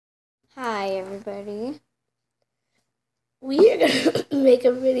everybody. We are going to make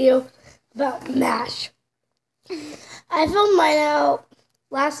a video about MASH. I filmed mine out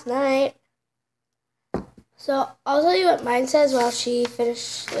last night. So I'll tell you what mine says while she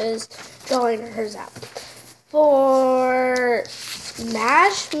finishes drawing hers out. For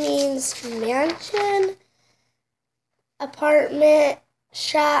MASH means mansion, apartment,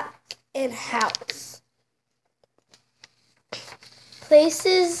 shack, and house.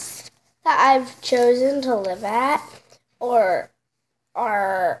 Places that I've chosen to live at are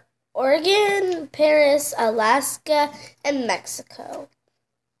Oregon, Paris, Alaska, and Mexico.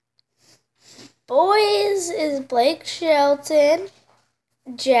 Boys is Blake Shelton,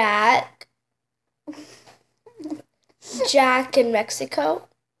 Jack in Mexico,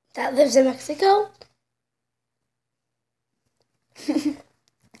 that lives in Mexico.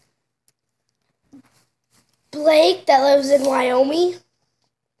 Blake, that lives in Wyoming.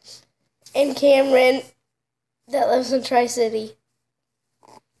 And Cameron, that lives in Tri-City.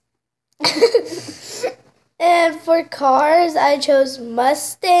 And for cars, I chose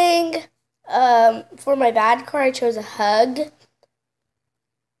Mustang. For my bad car, I chose a Hug.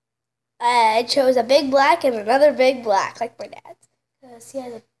 I chose a big black and another big black, like my dad's. Because he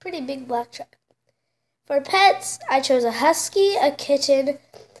has a pretty big black truck. For pets, I chose a husky, a kitten,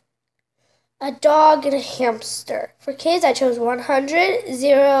 a dog, and a hamster. For kids, I chose 100,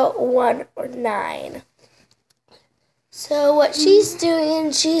 0, 1, or 9. So what she's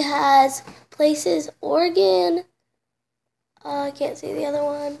doing, she has places, Oregon. I can't see the other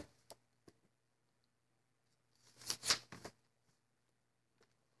one.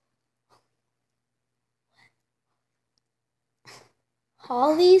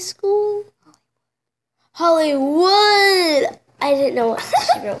 Holly School? Hollywood! I didn't know what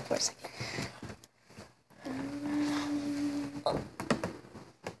she wrote for a second.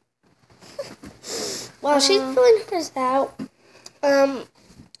 While she's filling hers out,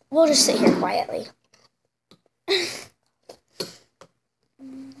 we'll just sit here quietly.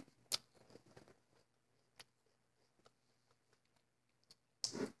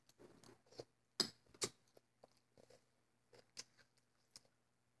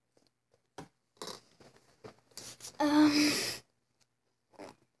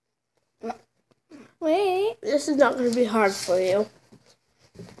 Wait. This is not going to be hard for you.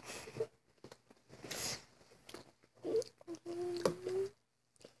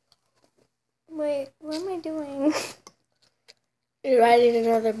 Wait, what am I doing? You're writing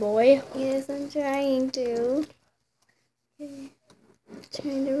another boy? Yes, I'm trying to.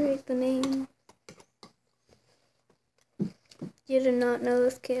 Trying to write the name. You do not know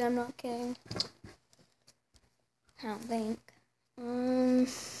this kid, I'm not kidding. I don't think.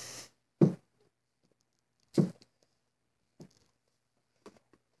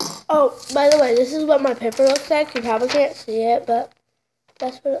 Oh, by the way, this is what my paper looks like. You probably can't see it, but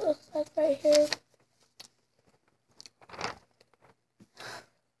that's what it looks like right here.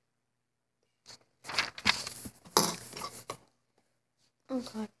 Oh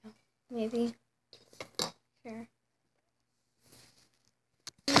god, no. Maybe. Sure.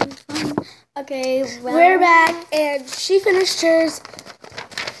 Okay, well. We're back, and she finished hers.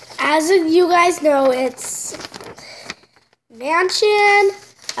 As you guys know, it's mansion,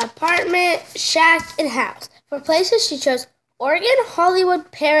 apartment, shack, and house. For places, she chose Oregon, Hollywood,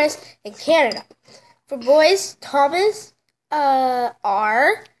 Paris, and Canada. For boys, Thomas,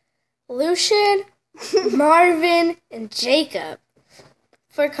 R, Lucian, Marvin, and Jacob.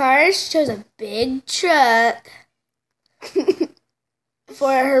 For cars, she chose a big truck.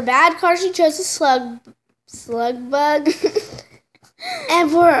 For her bad car, she chose a slug bug.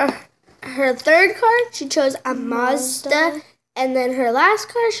 And for her third car, she chose a Mazda. And then her last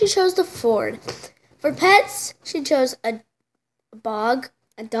car, she chose the Ford. For pets, she chose a dog.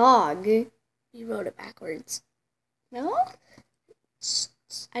 You wrote it backwards. No?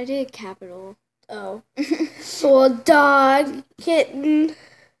 I did capital. Oh. So a dog, kitten,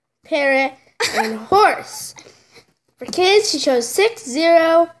 parrot, and horse. For kids, she chose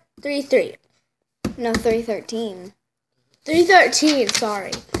 6033. No, 313. 313,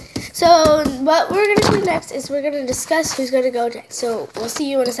 sorry. So what we're going to do next is we're going to discuss who's going to go next. So we'll see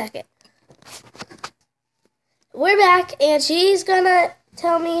you in a second. We're back, and she's going to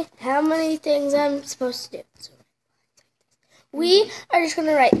tell me how many things I'm supposed to do. So we are just going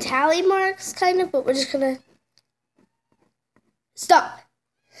to write tally marks, kind of, but we're just going to stop.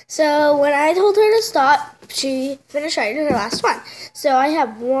 So when I told her to stop, she finished writing her last one. So I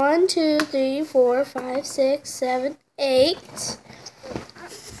have 1, 2, 3, 4, 5, 6, 7, 8.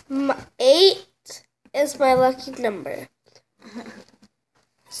 8 is my lucky number.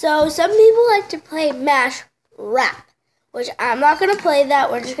 So some people like to play Mash Rap, which I'm not going to play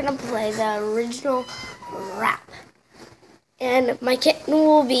that. We're just going to play the original rap. And my kitten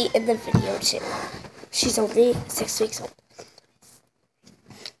will be in the video too. She's only 6 weeks old.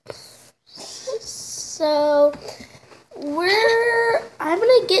 So I'm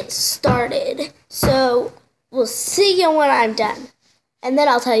going to get started. So we'll see you when I'm done. And then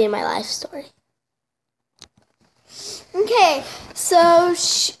I'll tell you my life story. Okay, so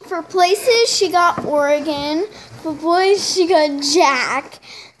for places, she got Oregon. For boys, she got Jack.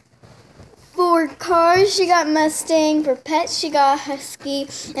 For cars, she got Mustang. For pets, she got Husky.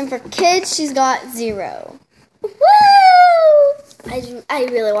 And for kids, she's got 0. Woo! I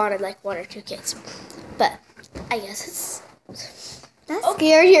really wanted like 1 or 2 kids. But I guess it's... That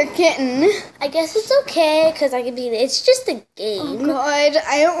scared your kitten. I guess it's okay, because it's just a game. Oh, God,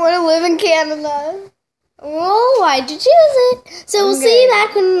 I don't want to live in Canada. Oh, why'd you choose it? So we'll see you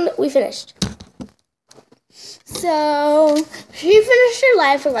back when we finished. So, she finished her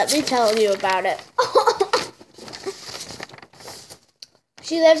life, and let me tell you about it.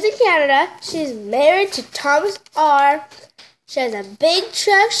 She lives in Canada. She's married to Thomas R. She has a big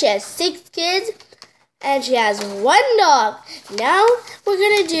truck. She has 6 kids. And she has 1 dog. Now, we're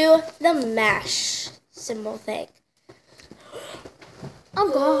going to do the mash symbol thing. Oh,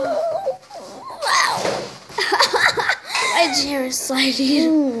 God. Wow. My chair is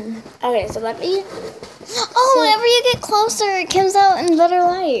sliding. Okay, so let me... Oh, whenever you get closer, it comes out in better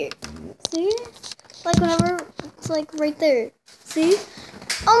light. See? Like whenever it's like right there. See?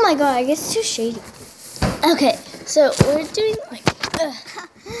 Oh my God, I guess it's too shady. Okay, so we're doing like...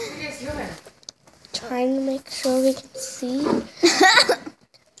 trying to make sure we can see.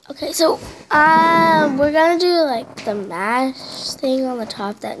 Okay, so we're gonna do like the mash thing on the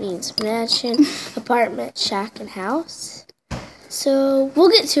top. That means mansion, apartment, shack, and house. So we'll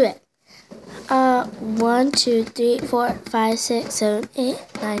get to it. 1, 2, 3, 4, 5, 6, 7, 8,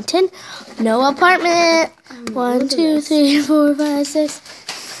 9, 10. No apartment. 1, 2, 3, 4, 5, 6,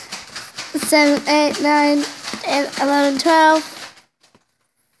 7, 8, 9, 10, 11, 12.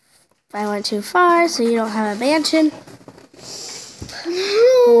 I went too far, so you don't have a mansion.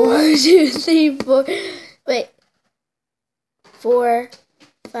 1, 2, 3, 4. Wait. 4,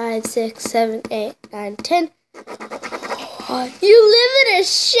 5, 6, 7, 8, 9, 10. You live in a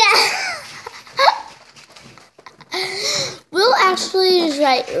shack. We'll actually just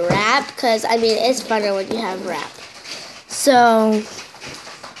write rap because, it's funner when you have rap. So,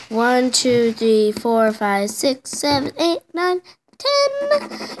 1, 2, 3, 4, 5, 6, 7, 8, 9, 10.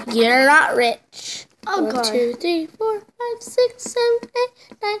 You're not rich. Oh, 1, God. 2, 3, 4, 5, 6, 7,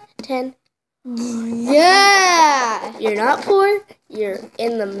 8, 9, 10. Yeah. You're not poor. You're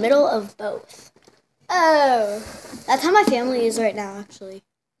in the middle of both. Oh. That's how my family is right now, actually.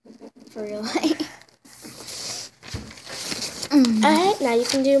 For real life. Alright, now you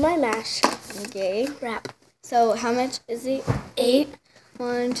can do my mash. Okay. Rap. So how much is it? 8.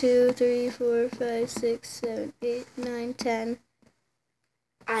 1, 2, 3, 4, 5, 6, 7, 8, 9, 10.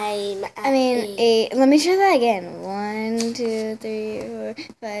 I'm at 8. 8. Let me try that again. 1, 2, 3, 4,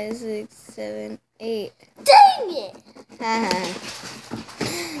 5, 6, 7, 8. Dang it!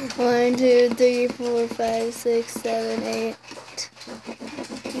 1, 2, 3, 4, 5, 6, 7, 8.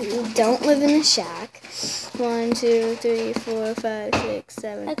 You don't live in a shack. 1, 2, 3, 4, 5, 6,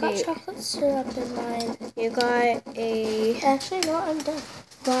 7, 8. I got chocolate syrup in mine. You got a... Actually, no, I'm done.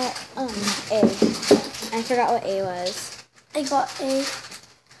 Got, A. I forgot what A was. I got a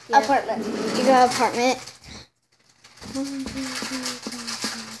apartment. You got apartment. 1, 2, 3, 4,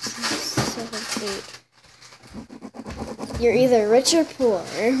 5, 6, 7, 8. You're either rich or poor.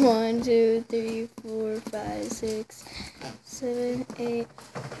 1, 2, 3, 4, 5, 6, 7, 8.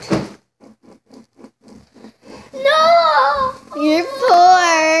 No! You're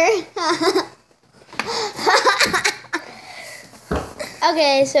poor.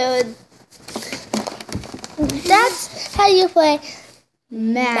 Okay, so that's how you play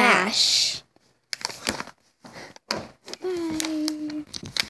Mash. Bye.